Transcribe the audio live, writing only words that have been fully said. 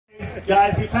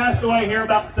Guys, he passed away here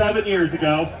about 7 years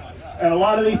ago, and a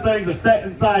lot of these things are set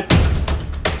inside.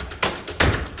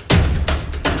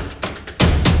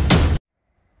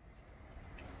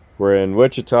 We're in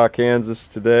Wichita, Kansas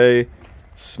today,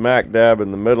 smack dab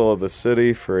in the middle of the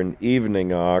city for an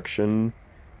evening auction.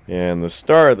 And the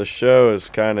star of the show is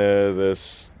kind of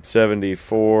this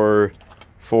 74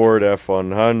 Ford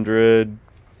F100.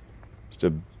 Just a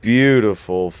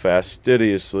beautiful,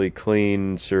 fastidiously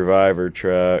clean survivor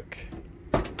truck.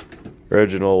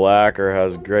 Original lacquer,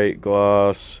 has great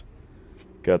gloss.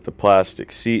 Got the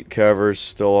plastic seat covers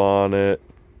still on it.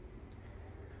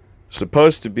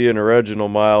 Supposed to be an original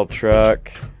mile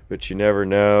truck, but you never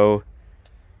know.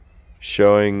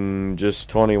 Showing just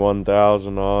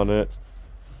 21,000 on it.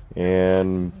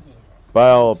 And by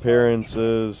all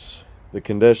appearances, the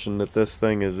condition that this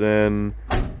thing is in,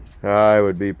 I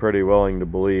would be pretty willing to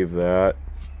believe that.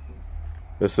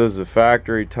 This is a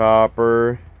factory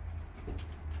topper.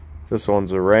 This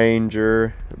one's a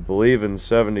Ranger. I believe in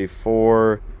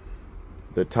 74,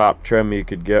 the top trim you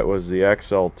could get was the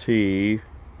XLT.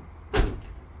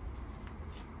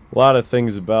 A lot of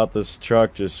things about this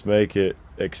truck just make it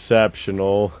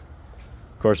exceptional.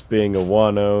 Of course, being a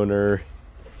one owner,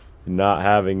 not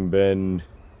having been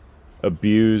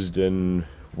abused and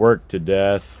worked to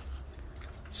death,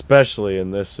 especially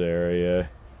in this area.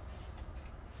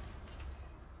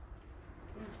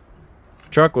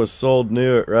 Truck was sold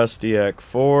new at Rusty Eck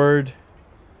Ford.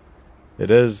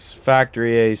 It is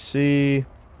factory AC.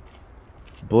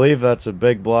 I believe that's a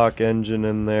big block engine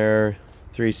in there,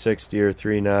 360 or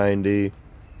 390.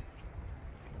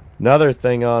 Another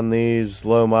thing on these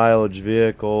low mileage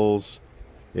vehicles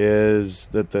is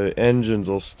that the engines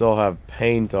will still have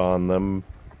paint on them,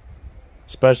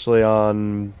 especially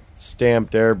on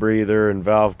stamped air breather and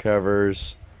valve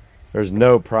covers. There's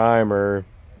no primer,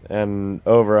 and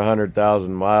over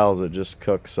 100,000 miles it just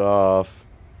cooks off.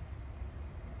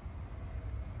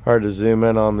 Hard to zoom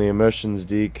in on the emissions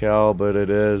decal, but it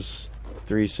is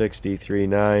 360,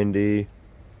 390.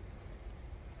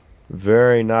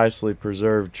 Very nicely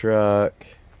preserved truck.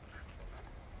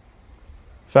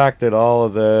 The fact that all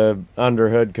of the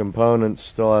underhood components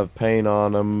still have paint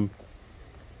on them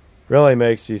really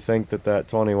makes you think that that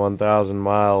 21,000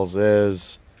 miles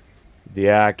is the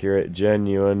accurate,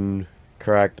 genuine,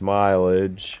 correct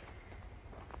mileage.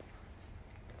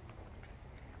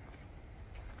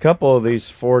 A couple of these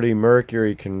 40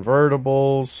 Mercury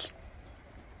convertibles.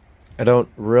 I don't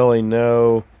really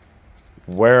know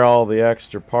where all the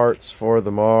extra parts for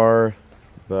them are,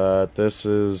 but this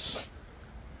is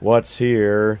what's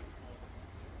here.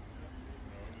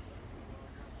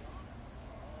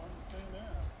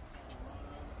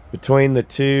 Between the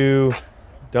two,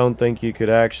 don't think you could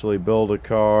actually build a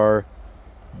car,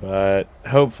 but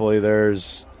hopefully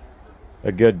there's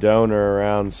a good donor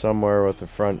around somewhere with a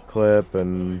front clip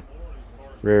and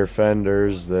rear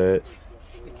fenders that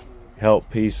help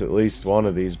piece at least one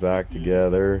of these back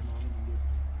together.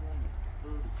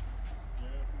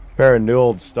 Pair of new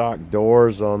old stock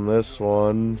doors on this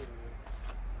one.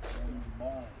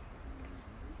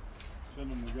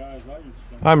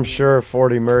 I'm sure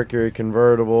 40 Mercury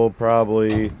convertible,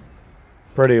 probably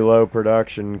pretty low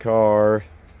production car.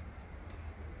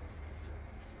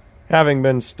 Having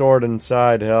been stored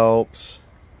inside helps.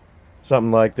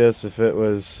 Something like this, if it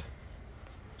was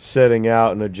sitting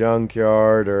out in a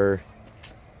junkyard or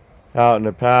out in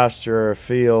a pasture or a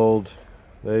field,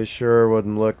 they sure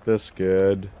wouldn't look this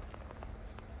good.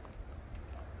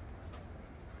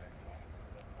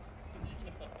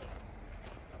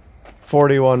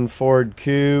 '41 Ford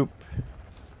Coupe.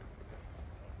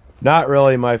 Not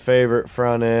really my favorite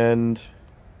front end.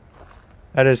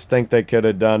 I just think they could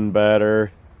have done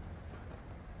better.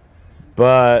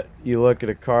 But you look at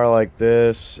a car like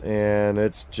this and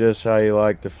it's just how you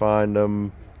like to find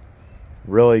them.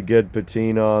 Really good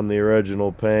patina on the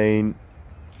original paint.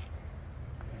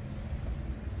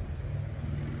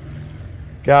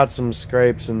 Got some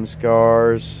scrapes and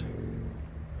scars.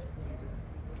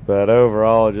 But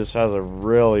overall it just has a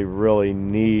really, really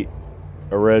neat,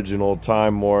 original,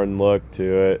 time-worn look to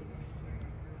it.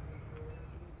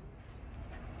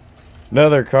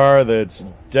 Another car that's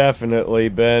definitely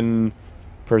been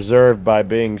preserved by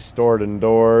being stored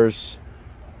indoors.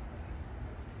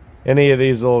 Any of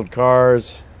these old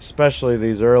cars, especially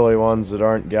these early ones that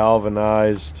aren't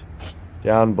galvanized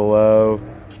down below,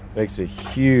 makes a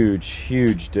huge,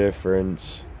 huge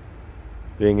difference.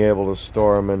 Being able to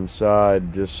store them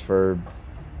inside just for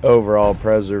overall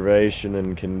preservation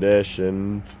and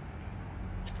condition.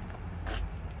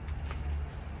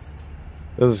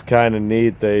 This is kind of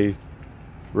neat. They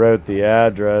wrote the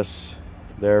address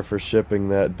there for shipping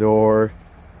that door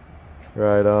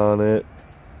right on it.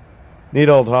 Neat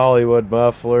old Hollywood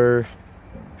muffler,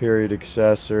 period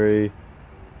accessory.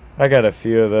 I got a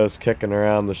few of those kicking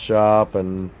around the shop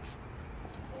and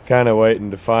kind of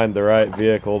waiting to find the right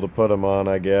vehicle to put them on,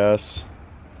 I guess.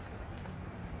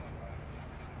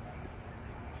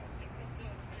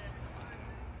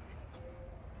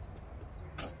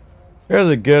 There's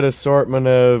a good assortment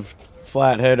of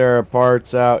Flathead era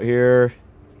parts out here.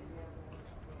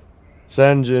 This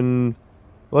engine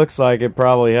looks like it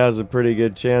probably has a pretty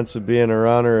good chance of being a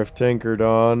runner if tinkered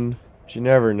on, but you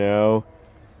never know.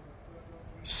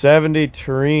 70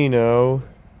 Torino,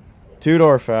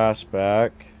 two-door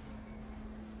fastback.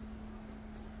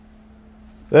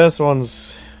 This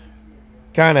one's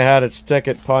kind of had its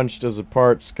ticket punched as a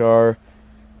parts car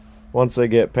once they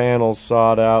get panels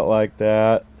sawed out like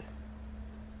that.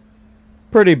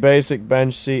 Pretty basic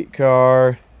bench seat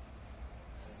car.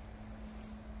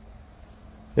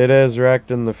 It is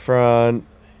wrecked in the front.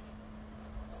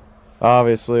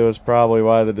 Obviously was probably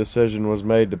why the decision was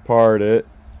made to part it.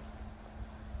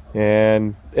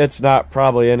 And it's not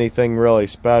probably anything really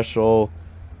special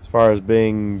as far as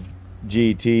being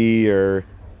GT or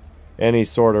any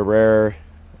sort of rare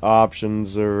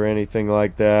options or anything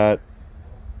like that.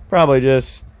 Probably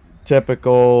just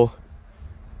typical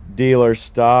dealer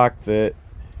stock that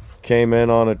came in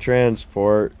on a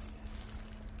transport.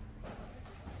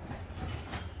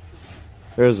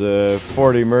 There's a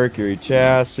 40 Mercury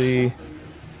chassis.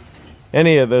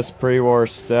 Any of this pre-war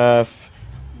stuff,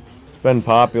 it's been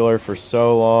popular for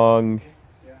so long.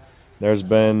 There's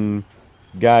been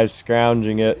guys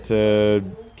scrounging it to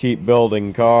keep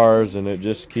building cars, and it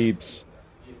just keeps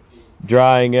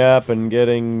drying up and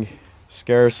getting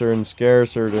scarcer and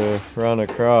scarcer to run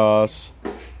across.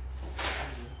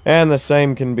 And the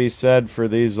same can be said for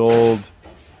these new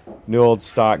old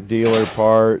stock dealer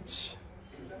parts.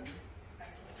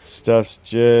 Stuff's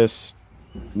just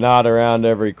not around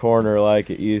every corner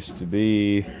like it used to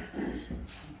be.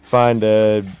 Find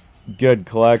a good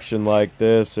collection like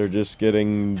this, or just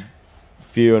getting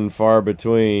few and far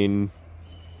between.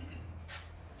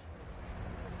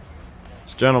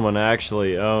 This gentleman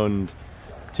actually owned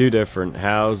two different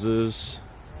houses.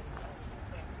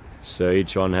 So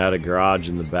each one had a garage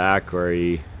in the back where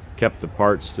he kept the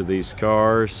parts to these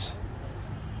cars.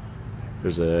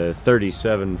 There's a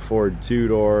 37 Ford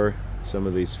two-door. Some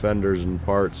of these fenders and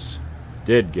parts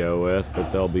did go with,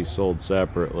 but they'll be sold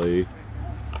separately.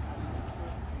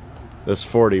 This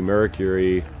 40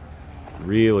 Mercury,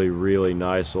 really, really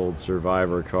nice old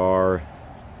survivor car.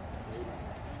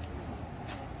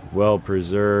 Well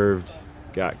preserved.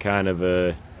 Got kind of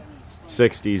a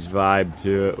 60s vibe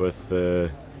to it with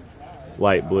the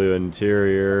light blue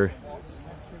interior.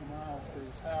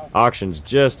 Auction's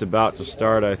just about to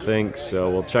start, I think, so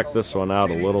we'll check this one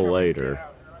out a little later.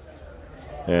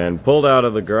 And pulled out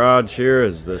of the garage here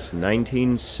is this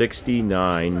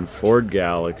 1969 Ford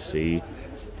Galaxie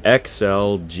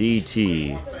XL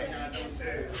GT.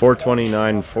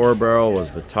 429 4-barrel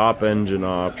was the top engine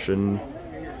option.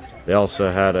 They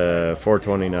also had a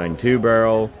 429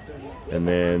 2-barrel, and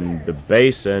then the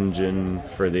base engine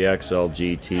for the XL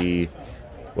GT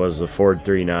was the Ford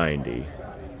 390.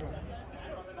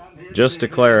 Just to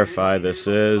clarify, this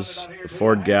is a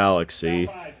Ford Galaxie,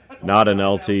 not an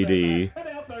LTD.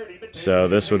 So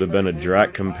this would have been a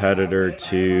direct competitor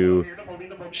to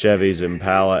Chevy's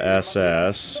Impala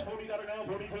SS.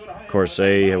 Of course,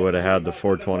 they would have had the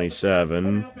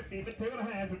 427.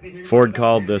 Ford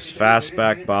called this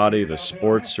fastback body the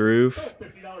sports roof.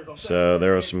 So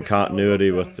there was some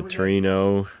continuity with the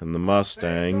Torino and the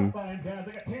Mustang.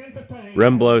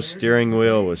 Remblow steering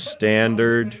wheel was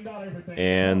standard,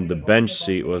 and the bench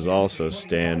seat was also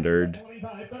standard.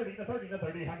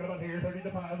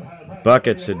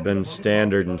 Buckets had been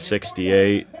standard in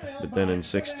 '68, but then in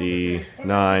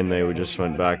 '69 they just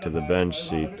went back to the bench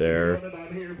seat there.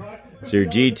 So your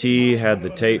GT had the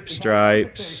tape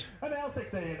stripes.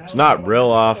 It's not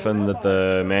real often that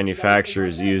the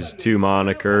manufacturers use two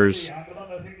monikers.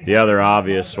 The other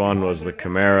obvious one was the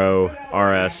Camaro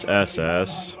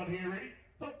RSSS.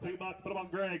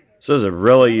 This is a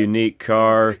really unique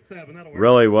car,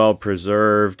 really well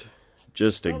preserved.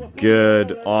 Just a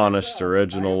good, honest,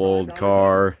 original old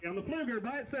car.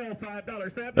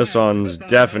 This one's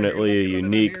definitely a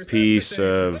unique piece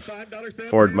of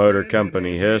Ford Motor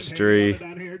Company history.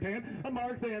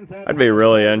 I'd be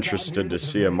really interested to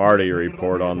see a Marty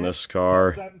report on this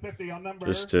car,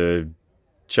 just to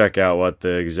check out what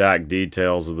the exact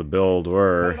details of the build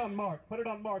were.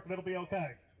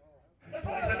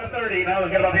 30. Now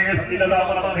let's get up here. 30 does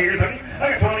off up here. 30.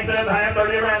 I got 27 half,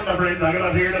 30 around the bridge. I get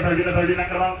up here to 30 to 30. Now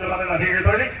get up here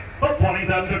 30. So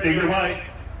 27 50 your way.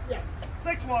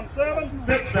 617.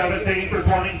 617 for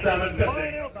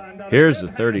 27.50. Here's the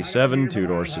 37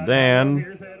 two-door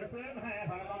sedan.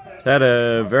 Had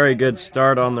a very good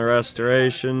start on the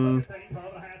restoration.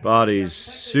 Body's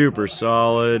super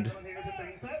solid.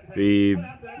 Be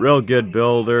real good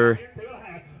builder.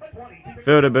 If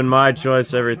it would have been my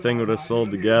choice, everything would have sold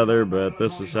together, but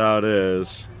this is how it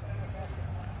is.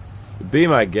 It'd be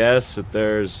my guess that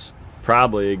there's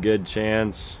probably a good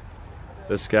chance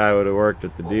this guy would have worked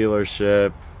at the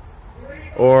dealership,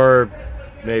 or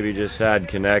maybe just had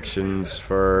connections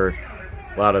for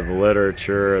a lot of the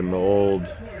literature and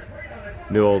the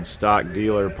new old stock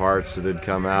dealer parts that had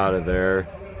come out of there.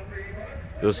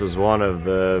 This is one of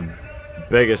the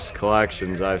biggest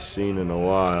collections I've seen in a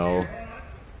while.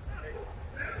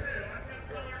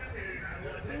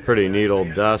 Pretty neat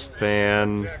old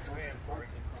dustpan.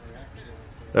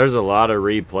 There's a lot of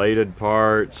replated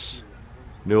parts,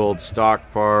 new old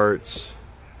stock parts.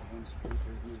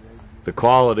 The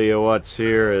quality of what's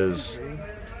here is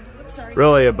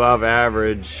really above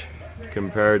average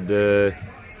compared to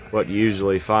what you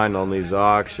usually find on these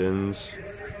auctions.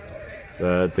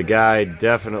 But the guy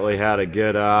definitely had a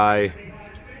good eye.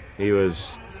 He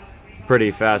was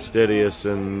pretty fastidious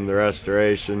in the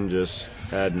restoration, just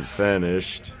hadn't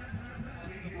finished.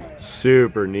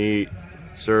 Super neat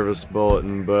service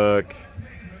bulletin book.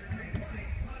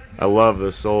 I love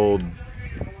this old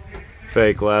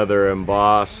fake leather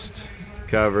embossed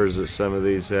covers that some of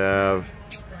these have.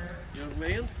 Young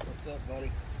man, what's up,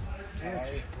 buddy?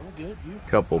 I'm good.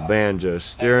 Couple banjo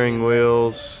steering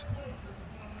wheels.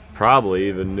 Probably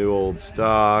even new old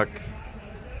stock.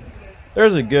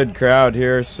 There's a good crowd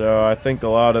here, so I think a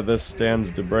lot of this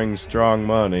stands to bring strong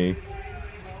money.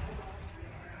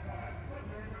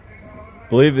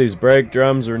 Believe these brake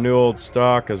drums are new old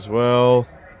stock as well.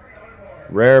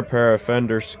 Rare pair of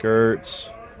fender skirts.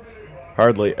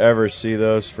 Hardly ever see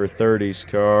those for 30s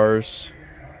cars.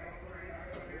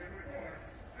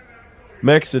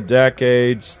 Mix of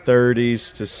decades,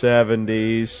 30s to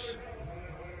 70s.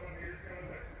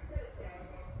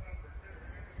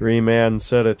 Three-man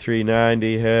set of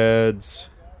 390 heads.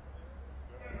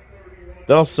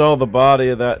 They'll sell the body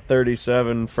of that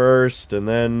 37 first, and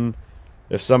then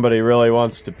if somebody really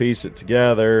wants to piece it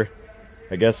together,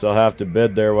 I guess they'll have to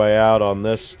bid their way out on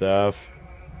this stuff.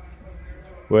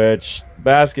 Which,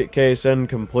 basket case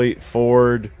incomplete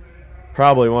Ford,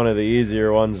 probably one of the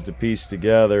easier ones to piece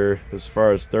together as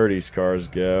far as 30s cars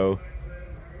go.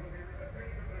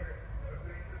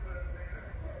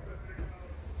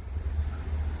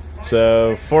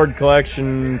 So, Ford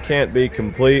collection can't be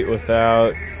complete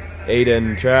without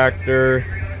 8-in tractor.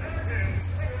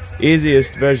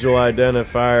 Easiest visual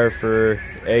identifier for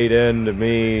 8-in to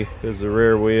me is the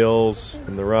rear wheels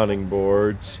and the running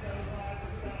boards.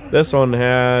 This one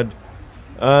had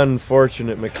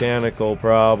unfortunate mechanical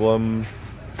problem.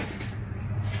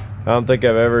 I don't think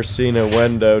I've ever seen a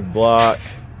windowed block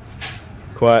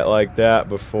quite like that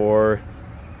before.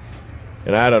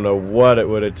 And I don't know what it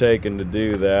would have taken to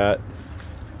do that.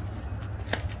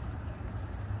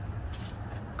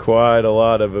 Quite a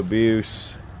lot of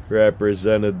abuse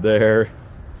represented there.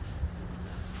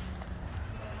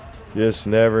 Just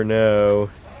never know.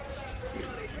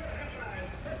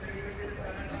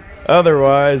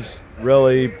 Otherwise,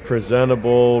 really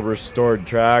presentable restored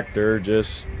tractor,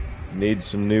 just needs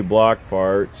some new block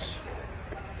parts.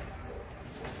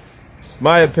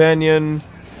 My opinion,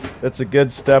 it's a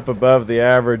good step above the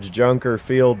average junker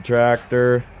field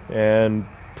tractor, and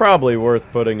probably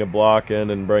worth putting a block in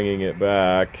and bringing it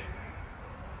back.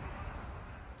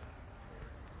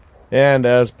 And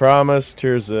as promised,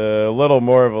 here's a little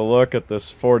more of a look at this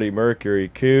 40 Mercury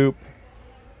coupe.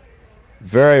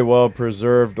 Very well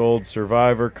preserved old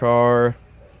Survivor car.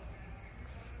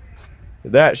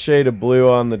 That shade of blue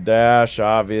on the dash,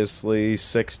 obviously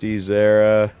 60s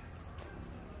era.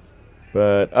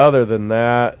 But other than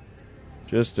that,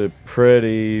 just a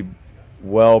pretty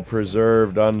well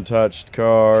preserved, untouched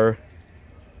car.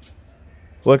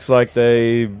 Looks like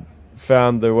they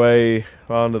found their way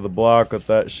onto the block with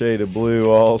that shade of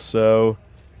blue also.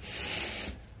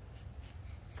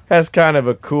 Has kind of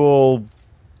a cool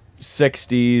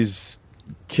 60s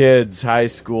kids high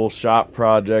school shop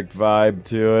project vibe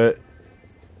to it.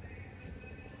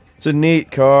 It's a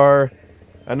neat car.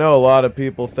 I know a lot of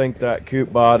people think that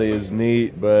coupe body is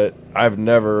neat, but I've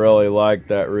never really liked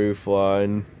that roof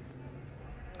line.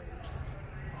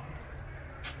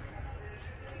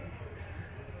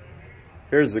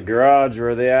 Here's the garage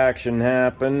where the action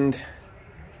happened.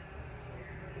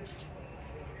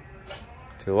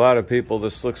 To a lot of people,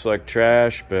 this looks like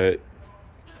trash, but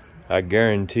I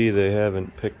guarantee they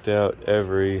haven't picked out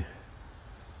every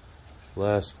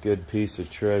last good piece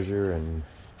of treasure and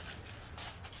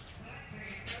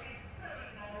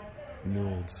new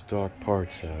old stock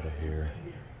parts out of here.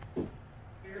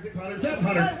 600,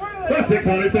 700. That's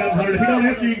 600, 700. If you don't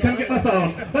answer, you can come get my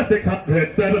phone. That's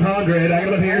 600, 700. I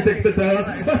got one here, 6 to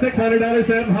 7. That's $600,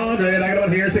 700. I got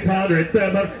one here, 600,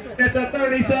 700. It's a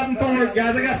 37 Ford,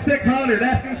 guys. I got 600.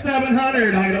 Asking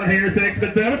 700. I got one here, 6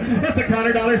 to 7. That's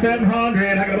 $600,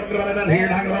 700. I got one down here.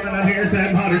 I got one here,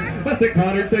 700. That's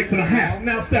 600, 6.5.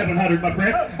 Now 700, my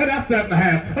friend. And now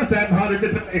 7.5. That's 700.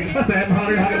 That's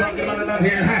 700. I got one down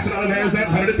here. Half $1 there,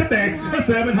 700. That's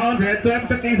 700.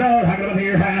 750's all. I got one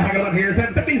here. I got one here.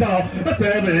 750's all. That's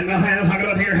 7.5. I got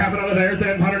one here. Half $1 there,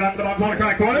 700. I'm going to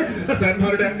corner, quarter. That's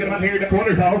 700. I'm going to here. The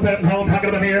quarter's all. 7 home. I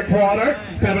got one here. Quarter.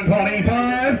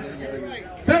 725.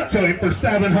 That's to him for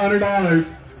 $700.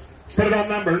 Put it on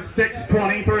number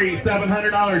 623.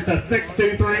 $700 to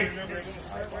 623.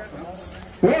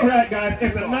 All right, guys.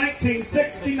 It's a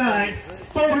 1969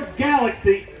 Ford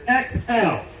Galaxie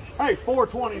XL. Hey,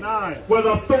 429. With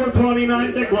a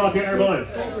 429 dick lock in her blue.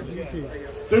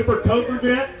 Super Cobra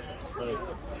jet.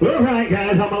 All right,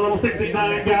 guys, I'm a little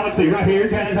 69 Galaxie right here,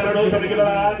 guys. I don't know something. Get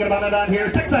about down here.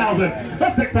 6,000.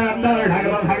 That's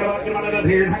 $6,000. Get about down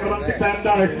here.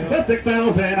 $6,000. That's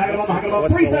 6,000. I got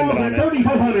 3,000.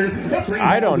 3,500.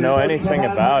 I don't know anything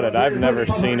about it. I've never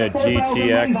seen a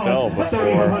GT XL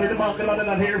before.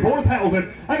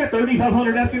 4,000. I got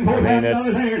 3,500. Asking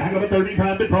 $4,000. I got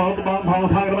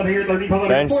 35.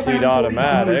 Bench seat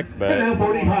automatic, but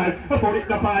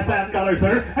 $5,000,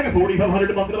 sir. I got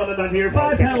 4,500 down here.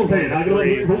 5,000. it's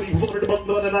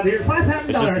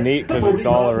just neat because it's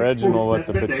all original with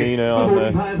the patina on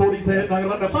the...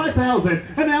 5,000.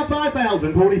 And now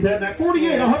 5,000. 47. At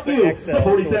 48. I'll help you.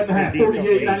 47.5.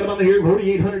 48. I got on here.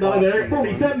 $4,800 there.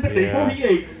 47. 50.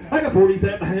 48. I got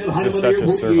 47. It's just such a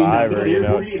survivor, you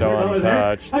know, it's so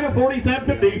untouched. I got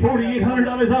 47. 50.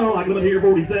 $4,800 all. I got on here.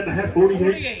 47.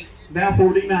 48. Now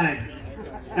 49.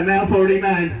 And now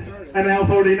 49. And now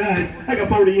 49. I got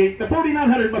 48. The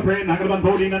 4,900, my friend. I got about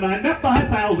 49. Now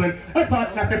 5,000. I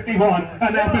thought now 51.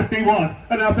 And now 51.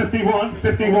 And now 51.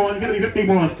 51. Gonna be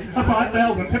 51.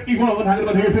 5,000. 51. I got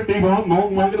about here 51.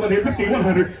 Long. I got about here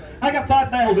 5,100. I got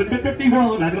 5,000.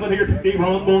 51. I got about here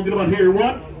 51. Long. Get about here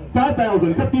 1.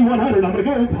 5,000. 5,100. I'm gonna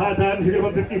go. 5,000. Here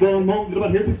about 51. Long. Get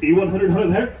about here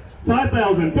 5,100 there.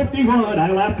 5,000. 51.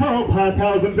 I last call.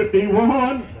 5,000.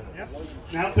 51.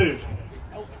 Now 2.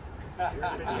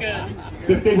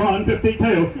 51,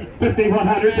 52,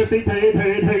 5,100,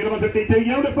 52, 52.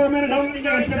 Yield it for a minute. Don't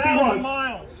get 51.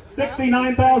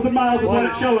 69,000 miles is what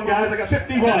it's showing, guys. I got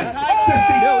 51,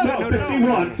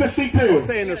 51, 52. I'm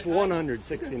saying there's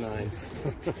 169.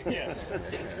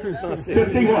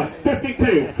 51,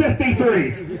 52,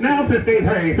 53. Now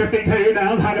 53, 52.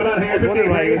 Now I got about here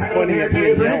 53. I got about here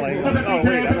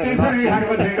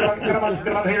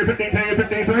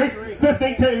 53.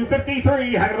 52,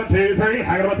 53. I got about 2, 3.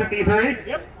 I got about 53.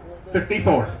 Yep.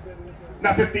 54.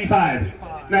 Now 55.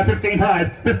 Now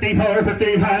 55, 54,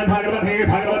 55, I got about here, I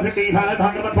got about 55, I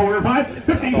got about 4 or 5,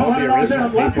 54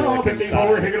 down, last call,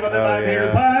 54, here about that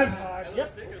here, 5,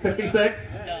 56,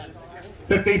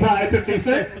 55,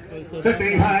 56,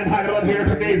 55, I got about here,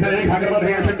 56, I got about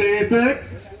here,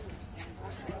 56,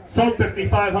 sold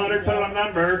 5,500, put it on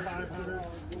number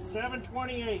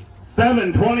 728.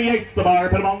 728 the bar,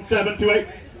 put them on 728.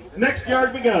 Next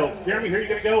yard we go. Jeremy, here you're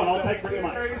going to go, and I'll take $2,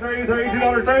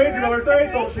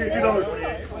 sold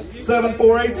 $2.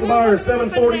 748 the bar,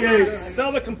 748.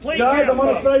 Sell the complete guys, gas I'm going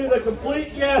to pump. sell you the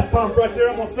complete gas pump right there.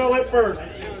 I'm going to sell it first.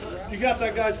 You got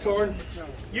that, guy's cord?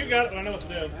 You got it, I know what to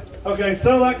do. Okay,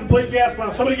 sell that complete gas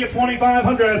pump. Somebody get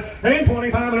 2,500 and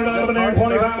 $2,500 over there,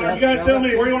 2,500. You guys tell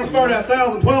me where you want to start at.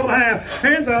 1,000, 12.5,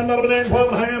 and $1,000 over there,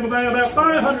 12.5, about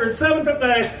 500,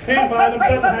 750, and 5 and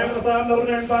 7.5, and $1,000 over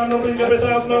there, and $5 over there, give me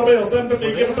 $1,000 bill,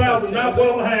 750, give 1,000, now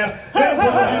 12.5, and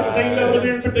 $15 over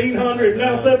there, and 1,500,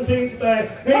 now 17 today,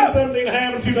 and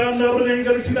 17.5, and $2,000 over there, and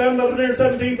go to $2,000 over there, and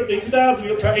 1750, 2,000,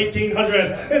 you'll try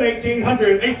 1,800, and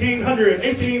 1,800, 1,800,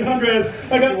 1,800,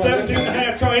 I got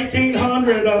 17.5, try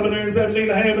 1,800 over there, and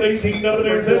 17.5, and 18 over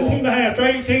there, and 17.5,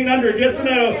 try 1,800, yes or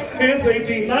no, and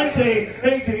 18, 19,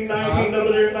 18, 19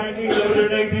 over there, 19 over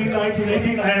there, 18, 19,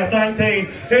 18.5, 19,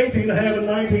 18.5 and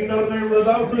 19 over there, was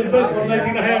also the best one,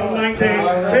 18.5 and 19,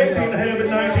 18.5 and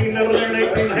 19 over there, and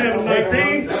 18.5 and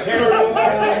 19,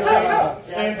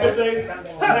 and 15,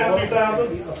 now 2,000,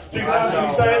 2,000,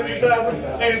 you say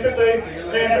 2,000, and 15,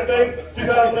 and 15,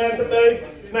 2,000 and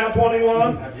 15, now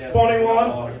 21,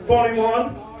 21,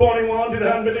 21, 21,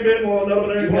 250 bid, $1 over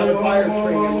there, 21.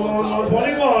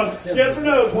 Yes or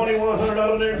no? 21, $100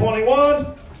 over there, 21.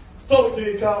 Sold to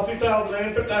you, Kyle,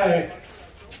 2050.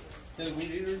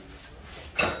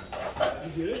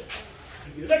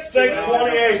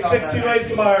 628, 628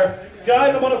 some buyer.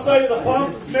 Guys, I'm going to say the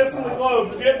pump is missing the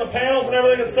globe. We're getting the panels and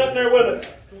everything that's sitting there with it.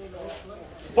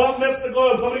 Pump missing the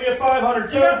globe. Somebody get 500,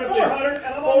 750,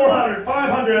 400,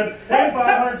 500,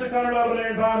 500, 600 over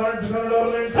there, 500, 600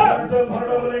 over there, 600, 700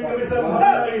 over there, give me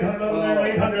 700, 800 over there,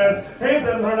 800,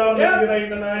 700 over there, give 8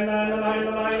 to 9, 9 to 9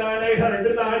 to 9, 9, 800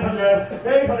 to 900,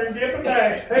 800, give the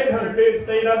dash,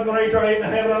 850, up the rate, 8 and a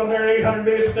half over there,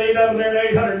 850, over there,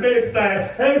 850,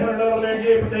 800 over there,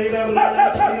 give 8 over there,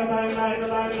 9 to 9 to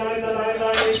 9 to 9 to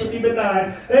 9, 850 bid 9,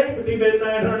 850 bid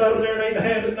 900 over there, 8 and a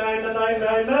half to 9 to 9,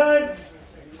 9, 9.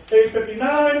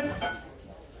 859.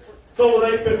 Sold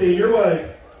at 850. Your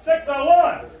way.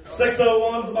 601.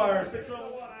 601's the buyer.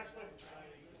 601 actually.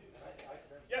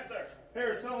 Yes, sir.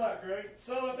 Here, sell that, Greg.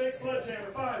 Sell that big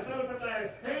sledgehammer. 5,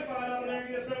 750. And 5 over there.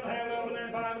 Get 7.5 over there.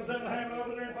 And 5 and 7.5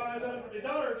 over there. And 5, 750.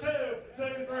 $2, 2,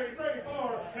 3, 3,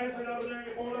 4. And 3 over there.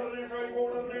 And 4 over there. And 3,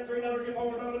 4 over there. And $3. Get 4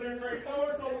 over there. And 3,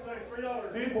 4. Sold at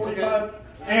 $3. And 45.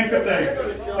 And 50.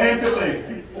 And 50.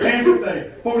 And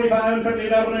 50. 45 and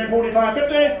 50 over there. And 45,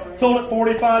 50. Sold at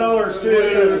 $45 to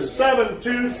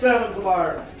 727's the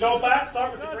buyer. Go back.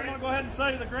 Start with the Grand. Go ahead and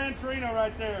say the Grand Torino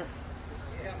right there.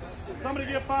 Somebody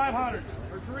give 500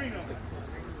 for Torino.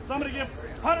 Somebody give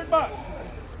 $100.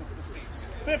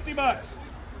 $50.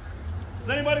 Does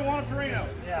anybody want a Torino?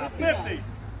 Yeah. 50.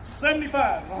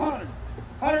 75. 100.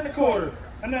 100 and a quarter.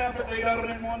 And now 50 over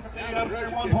there, 150 over there,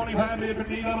 125,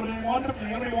 50 over there,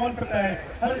 150, only 150,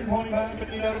 125,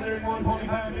 50 over there,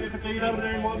 125, 50 over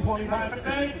there, 125, 50,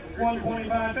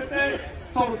 125, 50.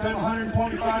 Sold it to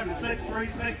 125 to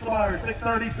 636 the buyer,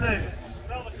 636.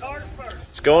 Sell the cars first.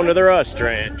 It's going to the Rust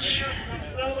Ranch.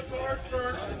 Sell the cars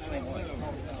first.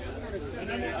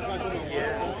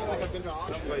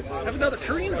 Have another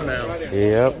Torino now.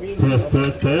 Yep.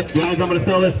 Guys, I'm going to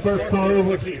sell this first car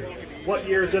over here. What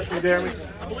year is this one, Jeremy?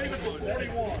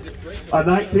 A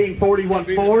 1941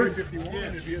 Ford.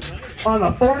 On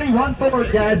the 41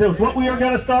 Ford, guys, is what we are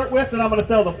going to start with, and I'm going to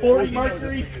sell the 40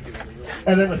 Mercury,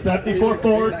 and then the 74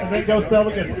 Ford, and then go sell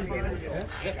the good.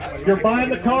 You're buying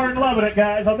the car and loving it,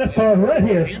 guys, on this car right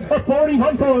here. A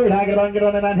 41 Ford. I get on it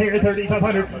on here,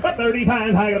 3,500. A 30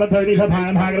 times, I got a 35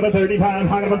 times, I got a 30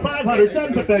 times, I got a 500,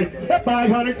 750. A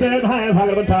 500, 7 times, I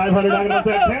got a 500, I got a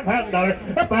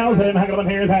 $10,000. A 1,000, I got on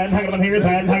here, 10, I got on here,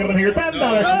 10, I got on here, $10.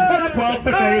 And a 12,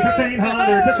 15,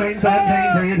 1,500, 15,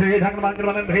 17, 2, I got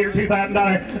on here,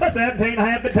 $2,000. A 17, I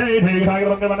have to take, I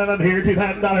got on here,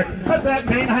 $2,000. A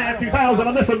 17, I have 2,000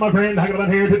 on this one, my friend. I got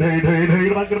on here, 17,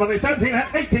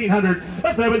 1,800,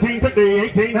 a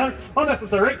 1750, 1,800, on this one,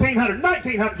 sir, 1,800,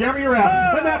 1,900, Jeremy, you're out,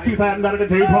 and now 2,000 out of the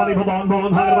 220 for bond,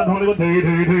 121,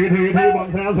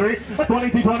 1,300, a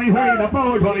 2223, a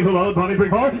 424,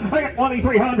 234, I got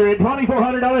 2,300,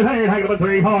 $2,400 there, I got a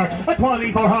 3 4, a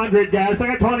 2,400, guys, I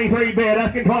got 23 bid,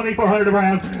 asking 2,400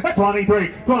 around, a 23,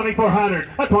 2,400,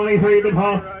 a 23 bid,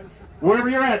 wherever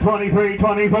you're at, 23,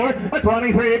 24, a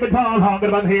 23 bid, I'm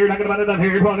going to here, I'm going to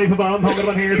here, 20 for bond, I'm going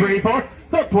to here, 3 4,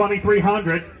 so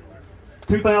 2,300.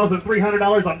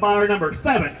 $2,300 on buyer number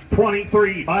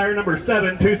 723. Buyer number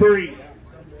 723.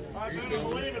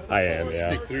 I am,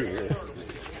 yeah.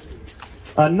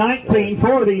 A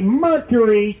 1940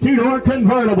 Mercury 2-door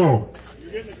convertible.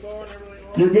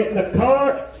 You're getting the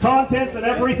car, contents, and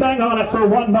everything on it for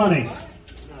one money.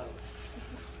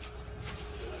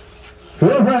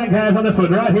 Real Frank has on this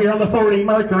one right here on the 40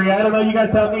 Mercury. I don't know, you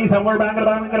guys tell me somewhere back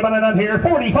about here.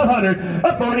 4,500,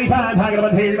 a 40 times, hang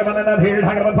about here, hang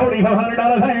about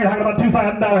 $4,500 there, hang about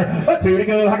 $2,000, a 2 to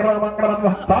go, hang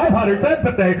about 500,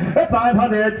 750, a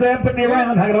 500, 750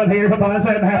 around, hang about here for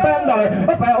 $7,500, a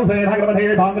 1,000, hang about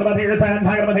here, hang about here, 10,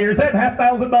 hang about here,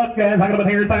 $7,500, guys, hang about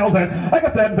here, 1,000, like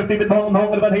a 750 bid home,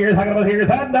 hang about here,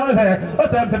 $10 there, a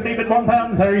 750 bid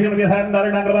 1,000, sir, you're going to get $7,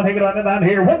 hang about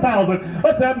here, 1,000,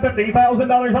 a 750, $1,000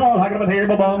 all. I got here,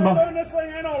 This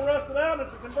thing ain't all rusted out.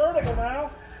 It's a convertible now.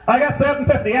 I got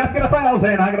 750, asking 1,000.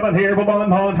 I got here, I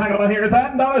got here,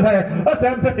 $1,000 there. A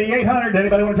 750, 800.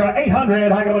 Anybody want to try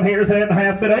 800? I got here,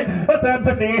 7.5 today. A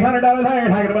 750, $800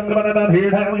 there. I got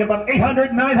here, I got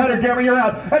 800, 900. Jeremy, you're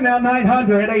out. And now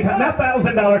 900, 800, now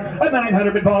 $1,000. A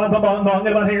 900 bid bond,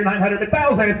 got here, 900 bid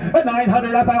 1,000. A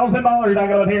 900, $1,000. I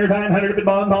got here, 900 bid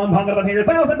bond, got here,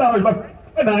 $1,000.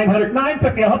 900,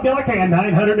 950, I'll help you all I can.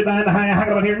 900 to 9.5, I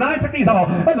got here, 950's all.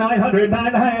 900,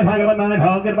 9.5, I got 900,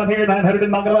 I'll get about here, 900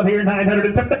 and I'll get about here,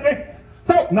 950.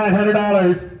 So,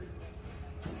 $900.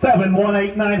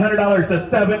 $718, $900 to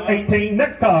 718.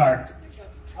 Next car.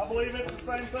 believe it's the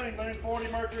same thing, man.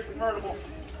 40 Mercury convertible.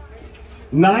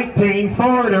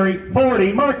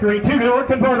 1940 Mercury two-door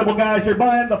convertible, guys. You're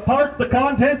buying the parts, the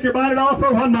contents, you're buying it all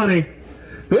for one money.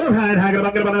 All right, hang it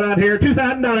about, get about down here,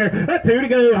 $2,000. That's two to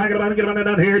go. Hang it about, get about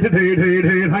down here to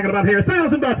two. Hang it about here,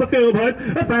 $1,000. Let's go, boys.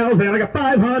 1,000. I got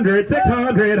 500,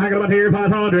 600. Hang it about here,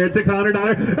 500,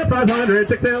 $600. That's 500,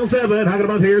 6,700. Hang it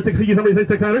about here, 600. Somebody say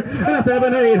 600.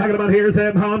 7, 8. Hang it about here,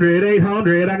 700,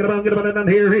 800. Hang it about, get about down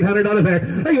here, $800 there.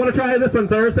 Hey, you want to try this one,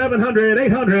 sir? 700,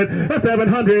 800.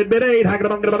 700, bid 8. Hang it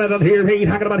about, get about down here, 8.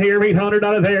 Hang it about here,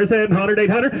 $800 there. 700,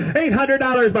 800.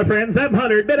 $800, my friend.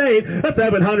 700, bid 8.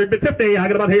 700, bid 50. Hang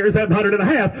it about here, 700 and a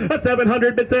half.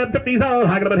 700 bid 750's all.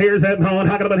 Hang it about here, 700.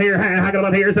 Hang it about here, hang it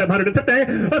about here,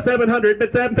 750. 700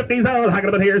 bid 750's all. Hang it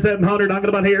about here, 700. Hang it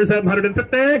about here,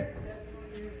 750.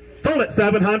 Sold it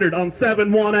 700 on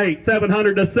 718.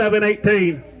 700 to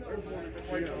 718.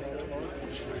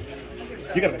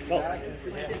 You gotta make call.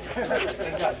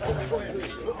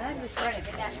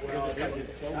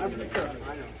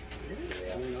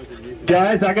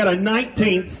 Guys, I got a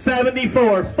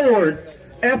 1974 Ford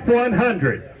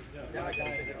F100.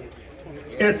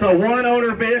 It's a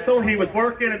one-owner vehicle. He was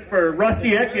working for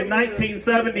Rusty Eck in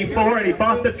 1974, and he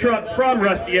bought the truck from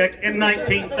Rusty Eck in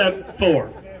 1974.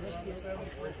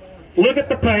 Look at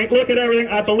the paint. Look at everything.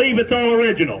 I believe it's all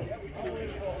original.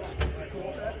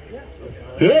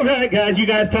 All right, guys. You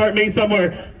guys start me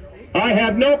somewhere. I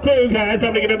have no clue, guys.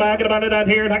 I'm going to get it about down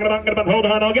here. Hold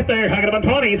on, I'll get there. Hang it about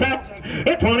 20,000.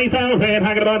 20,000.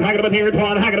 Hang it about here.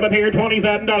 20. Hang it about here.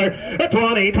 $20,000.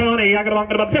 20. Hang it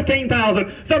about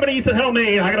 15,000. Somebody used to tell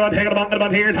me. Hang it about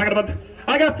here. Hang it about.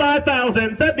 I got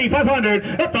 5,000,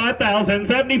 7,500, 5,000,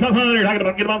 7,500, I got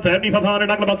about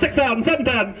 7,500, I got about 6,000,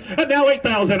 7,000, and now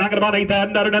 8,000, I got about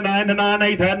 8,000, 9,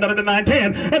 8,000, 9,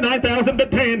 10, and 9,000 to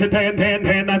 10,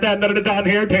 9,000 down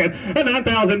here, 10, and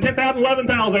 9,000, 10,000,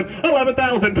 11,000,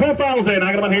 11,000, 12,000,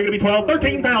 I got about here to be 12,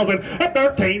 13,000,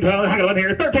 13, 12, I got about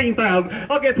here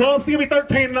 13,000, I'll get 12, see me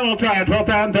 13, and then I'll try it,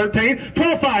 12,000, 13,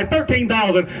 12,500,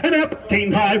 13,000, and now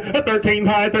 13,500,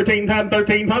 13,500, 13,000,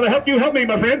 13,500, help me,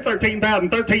 my friend, 13,000.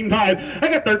 13,500. I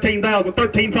got 13,000,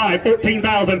 13,500,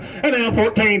 14,000, and now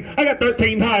 14. I got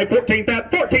 13,500, 14,000,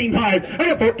 14,500. I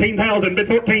got 14,000, bid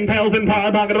 14,500.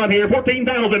 Hang it about here,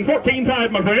 14,000,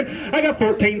 14,500, my friend. I got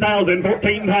 14,000,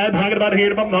 14,500. Hang it about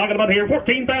here, about here,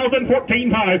 14,000,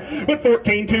 14,500. With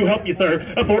 14,2, help you, sir.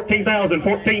 14,000,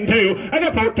 14,2. I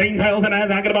got 14,000.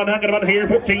 Hang it about here,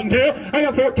 14,2. I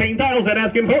got 14,000.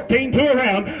 Asking 14,2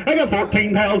 around. I got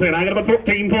 14,000. I got about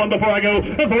 14,1 before I go.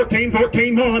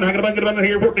 14,1. I got about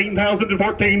here, 14,000 to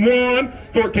 14,1.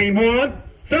 14,1.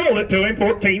 Sold it to him,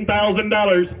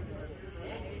 $14,000.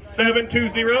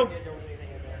 720. You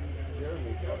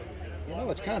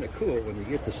know, it's kind of cool when you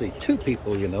get to see two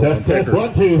people, you know, on That's pickers.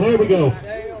 1, 2, here we go.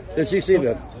 Did you see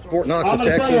the Fort Knox I'm of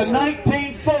going to say a Texas?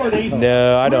 1940.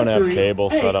 No, I don't have cable,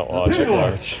 so I don't watch it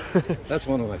much. That's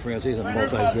one of my friends. He's a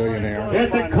multi-zillionaire.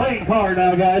 It's a clean car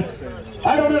now, guys.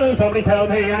 I don't know. Somebody told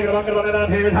me. I got it down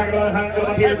here. Hang it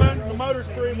on here. The motor's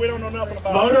free. We don't know nothing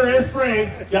about it. Motor is free.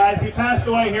 Guys, he passed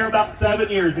away here about 7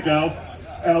 years ago.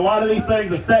 And a lot of these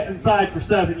things are set inside for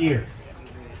 7 years.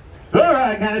 All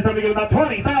right, guys, I'm going to get about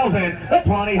 20,000.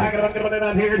 20, hang it about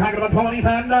down here. Hang it about $20,000.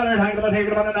 Hang it about here,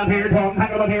 down here. Hang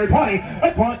it about here, 20.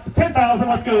 10,000,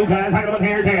 let's go, guys. Hang it about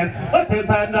here, 10.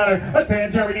 $10,000.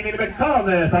 10, Jeremy, you need to make a call on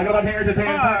this. Hang it about here to 10.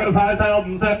 Hang it about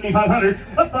 5,000, 7,500.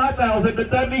 5,000, but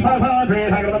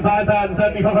 7,500. Hang it about 5,000,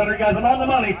 7,500. Guys, I'm on the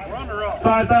money.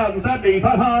 5,000,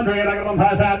 7,500. I got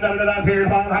about 5,000 down here.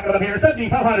 Hang it about here,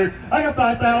 7,500. I got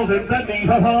 5,000,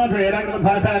 7,500. I got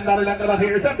about 5,000 down about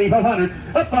here, 7,500.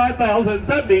 That's 5,000,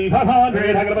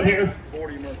 7,500. Hang it about here.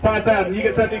 5,000. You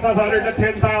get 7,500 to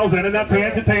 10,000, and that's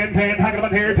 10 to 10, 10. Hang it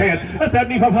about here, 10. That's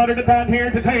 7,500 to down here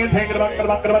to 10. Hang it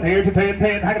about here to 10,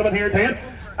 10. Hang it about here, 10.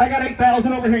 I got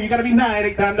 8,000 over here. You got to be 9.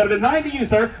 8,000 to 9 to you,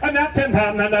 sir. And now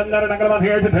 10,000. I got about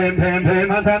here to 10, 10, 10.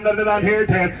 9,000 to down here,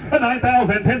 10.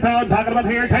 9,000, 10,000. Talking about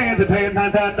here, 10 to 10.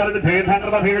 9,000 to 10. Talking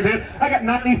about here, 10. I got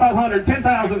 9,500.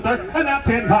 10,000, sir. And now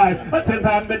 10,500.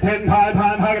 10,000 to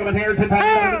 10,500. Talking about here, 10,000 to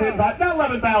 10,500. Now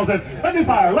 11,000. A new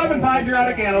fire. 11,500. You're out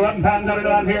again. 11,000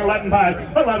 down here.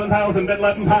 11,500. 11,000 to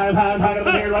 11,500. Talking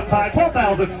about here, 11,500.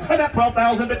 12,000. And now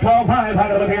 12,000 to 12,500.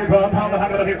 Talking about here, 12,000.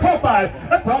 Talking about here, 12,500.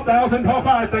 That's 12,000.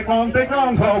 12,500. 5, stick long,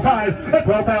 12 5,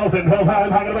 12,000, 12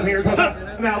 5, hang it up here,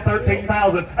 now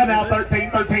 13,000, and now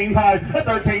 13 5, 13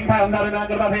 pounds, now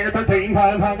hang it up here, 13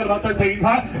 5, hang it up 13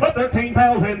 5,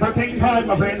 13,000, 13 5,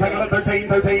 my friends, hang it up 13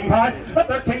 5,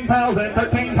 13,000,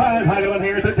 13 5, hang it up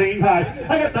here, 13 5,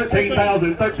 I got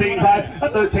 13,000, 13 5,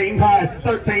 13 5,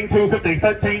 13 250,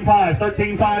 13 5,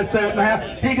 13 5,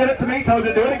 7.5, he did it to me, told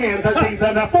you to do it again, 13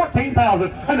 7, now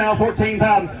 14,000, and now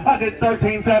 14,000, I did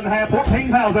 13 7.5,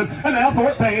 14,000, and now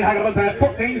 14, hang it up that,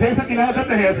 14 250, now just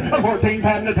ahead, 14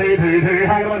 pound to 2,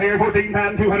 hang it up here, 14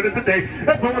 pound 250,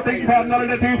 that's 14 pound another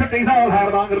to 250, so hang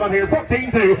it up here,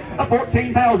 14 2,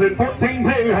 14,000, 14 2,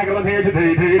 hang it up here to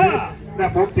 2, now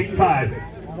 14 5,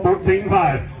 14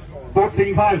 5,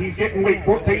 14 5, he's getting weak,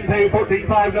 14 2, 14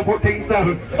 5, now 14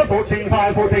 7, 14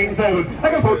 5, 14 7,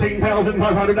 I got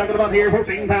 14,500, I got about here,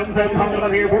 14,700,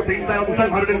 about here,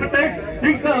 14,750,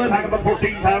 he's done, I got about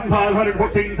 14,500,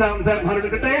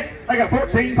 14,750, I got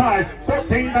 14 5,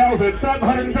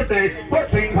 14,750,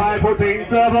 14 5, 14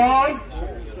 7,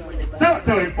 sell it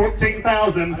to him,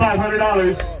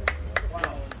 $14,500,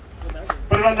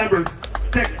 put it on number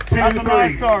 6 2 3. That's a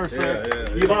nice car,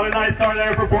 sir. You bought a nice car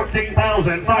there for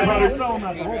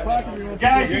 $14,500.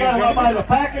 Guys, you gotta want to buy the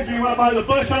package or you want to buy the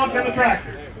bush hog and the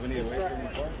tractor?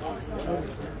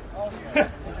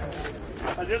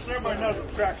 Just so everybody knows what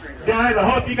the tractor is. Guys, I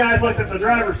hope you guys looked at the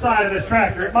driver's side of this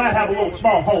tractor. It might have a little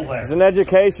small hole there. It's an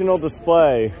educational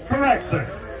display. Correct, sir.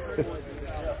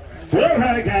 All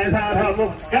right, guys,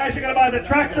 guys, you're gonna buy the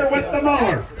tractor with the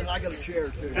mower. And I got a chair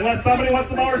too. Unless somebody wants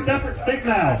the mower separate, speak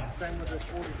now.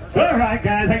 All right,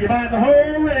 guys, you're buying the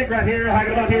whole rig right here. Hang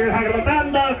it up here, hang it up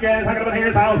 $1,000, guys. Hang it up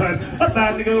here, 1,000.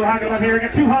 $1,000 to go, hang it up here,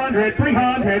 get 200,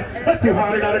 300. That's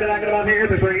 $200, hang it up here,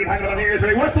 3, hang it up here,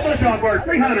 3. What's the bush hog worth?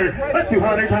 300. That's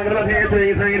 200, hang it up here,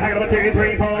 3, hang it up here,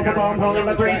 3, 4, come on, hold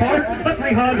on, 3, 4. That's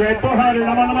 300, 400,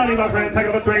 I'm on the money, my friends. Hang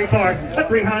it up 3, 4. That's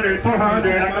 300,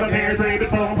 400, hang it up here, 3, the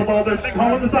phone, there's a big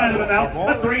hole in the side of it now.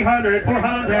 That's 300,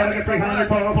 400, I get 300,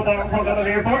 hold on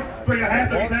here, 4. 3.5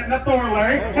 to be setting up 4,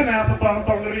 Larry. And now the phone,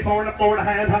 going to be 4 and a 4.5,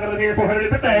 hang it up here,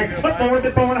 400 a day. But 4 to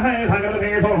 4.5, hang it up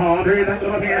here, 400, hang it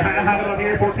up here, hang it up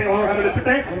here, 400 a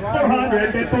day.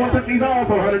 400, get 450s all,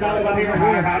 $400 up here,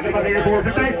 hang it up here,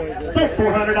 450. So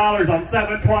 $400 on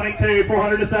 722,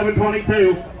 400 to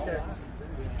 722.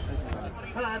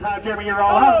 Jeremy, you're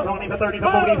all out. 20 to 30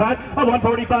 to 45.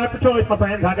 145 for choice, my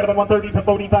friends. I got about 130 to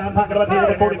 45. I got about here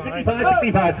to 40, 55,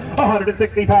 65.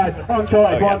 165 on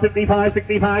choice. 155,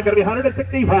 65. Gonna be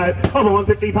 165.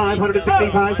 155,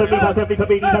 165, 75,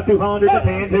 70, 80, 200, 10,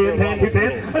 10, 10,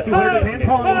 210. 210,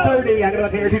 20, 30. I got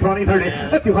about here 220, 30.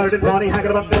 220. I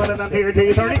got about doing it up here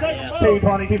 230.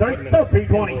 220, 230. So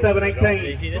 320,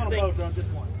 718.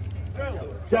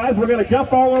 Guys, we're going to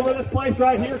jump all over this place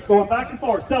right here, going back and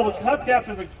forth. Selling hubcaps,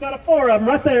 there's a set of 4 of them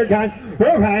right there, guys.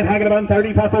 All right, hang it about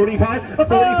 35, 45,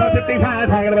 45, 55,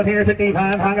 hang it about here,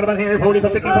 55, hang it about here,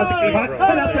 45, 55, 65, and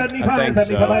now 75,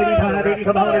 75, 85,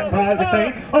 85, 105,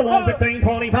 16, 115,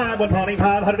 25, 125,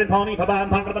 120,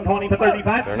 120,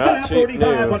 35, and now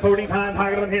 45, 145,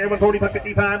 hang it about here, 145,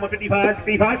 55, 155,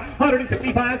 65,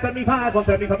 165, 75,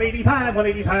 175, 85,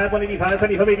 185, 185,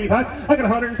 75, 85, I got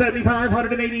 175,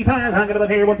 185, hang it about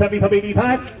here. 175,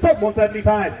 85, so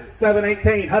 175,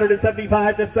 718,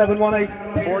 175 to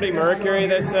 718. 40 Mercury,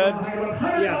 they said?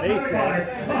 Yeah, they said.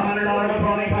 $100,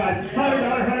 125,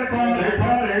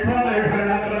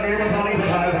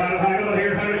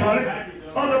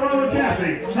 on the road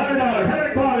chassis, $100,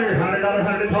 $100,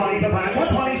 $125,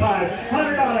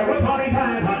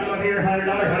 $125, $100 here,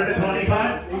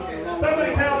 $100,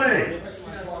 Somebody tell me.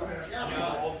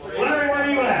 Larry, where are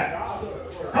you at?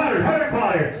 $100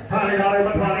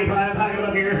 $125, hang it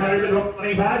up here,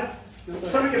 $125.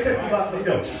 Somebody get $50, let's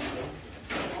go.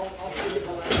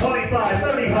 25,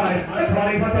 35,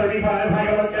 25, 35, hang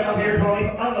it up here, 20,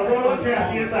 on the road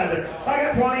chassis inside it. I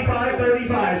got 25,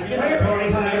 35, I got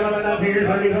 25, up here,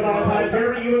 35,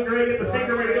 Jeremy, you and Greg get the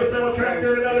sticker ready to go sell a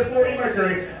tractor, another 40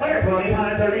 Mercury. I got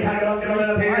 25, 30, hang it up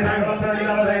here, hang it up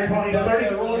 $30, 20 to 30.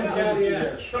 The rolling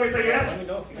chassis. Somebody say yes?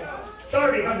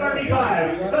 30, I'm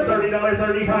 35. The $30,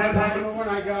 35. When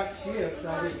I got shipped,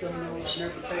 I just don't know if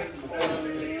never taken before.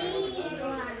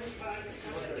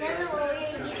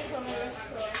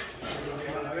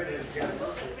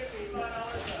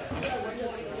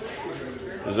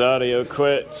 His audio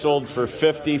quit, sold for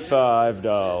 $55.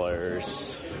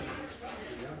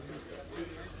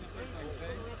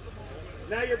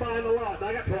 Now you're buying the lot.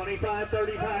 I got 25,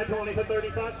 35, 20 to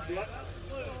 35. Yep.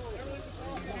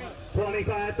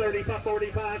 25, 35,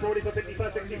 45, 45,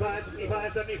 55, 65,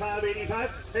 65, 75,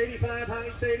 85, 85,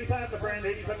 heights, 85, my friend,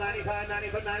 85, 95,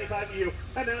 95, 95 to you.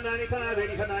 And now 95,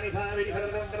 85, 95,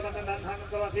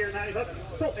 85, go up here, 95.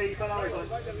 So $85 on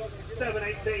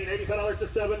 718, $85 to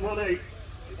 718.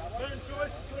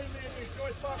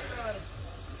 Choice box ride,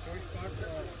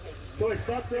 20,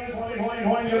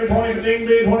 ding,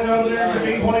 ding, 20 over there,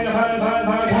 20, 20 to 5,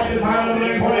 20 to 5,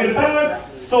 20 to 5.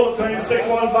 Sold it to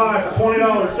 615 for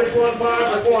 $20.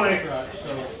 615 for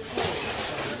 20.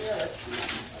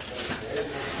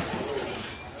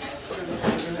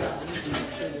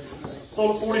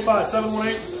 Sold at 45.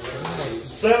 718.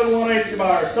 718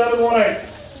 buyer. 718.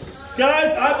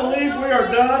 Guys, I believe we are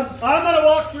done. I'm going to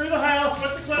walk through the house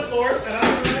with the clipboard and I'm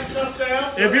going to write stuff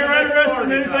down. If you're interested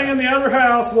in anything in the other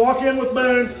house, walk in with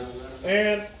Boone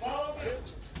and follow me.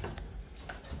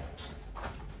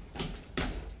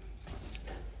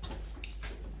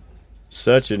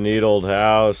 Such a neat old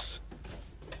house.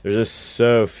 There's just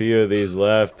so few of these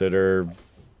left that are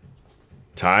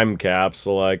time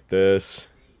capsule like this.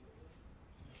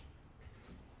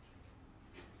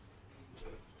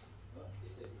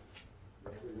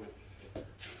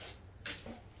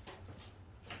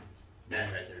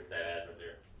 That right there, bad right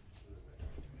there.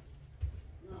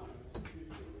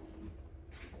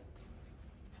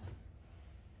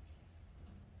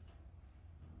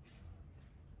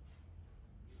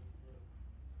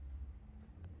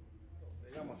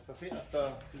 Digamos, hasta 50,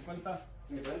 50,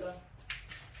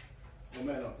 o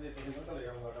menos, sí, hasta 50 le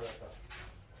llegamos a la cabeza.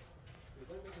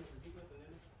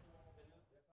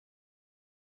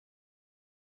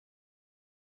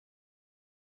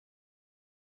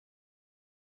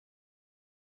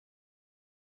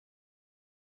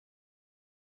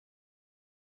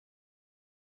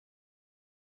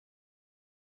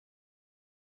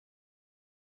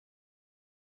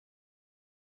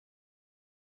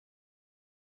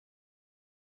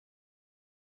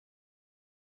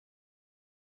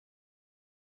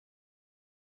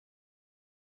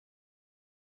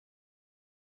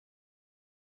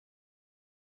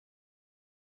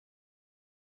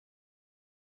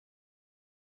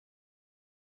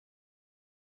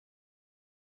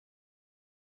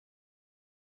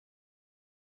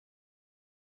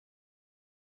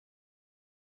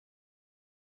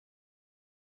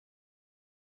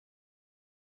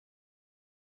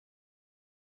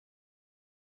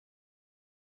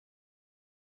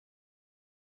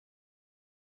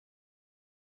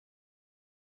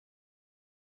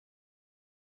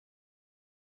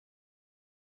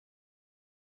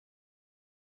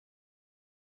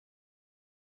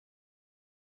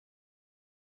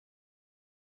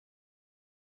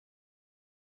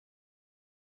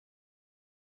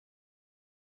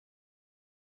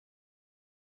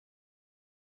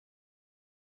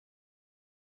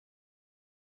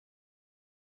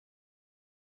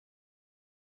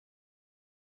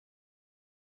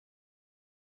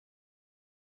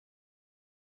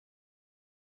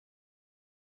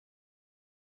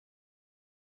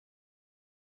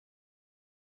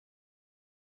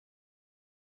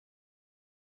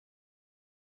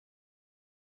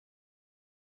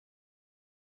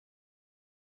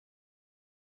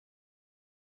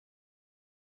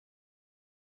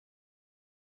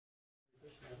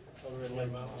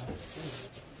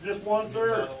 Just one,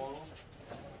 sir.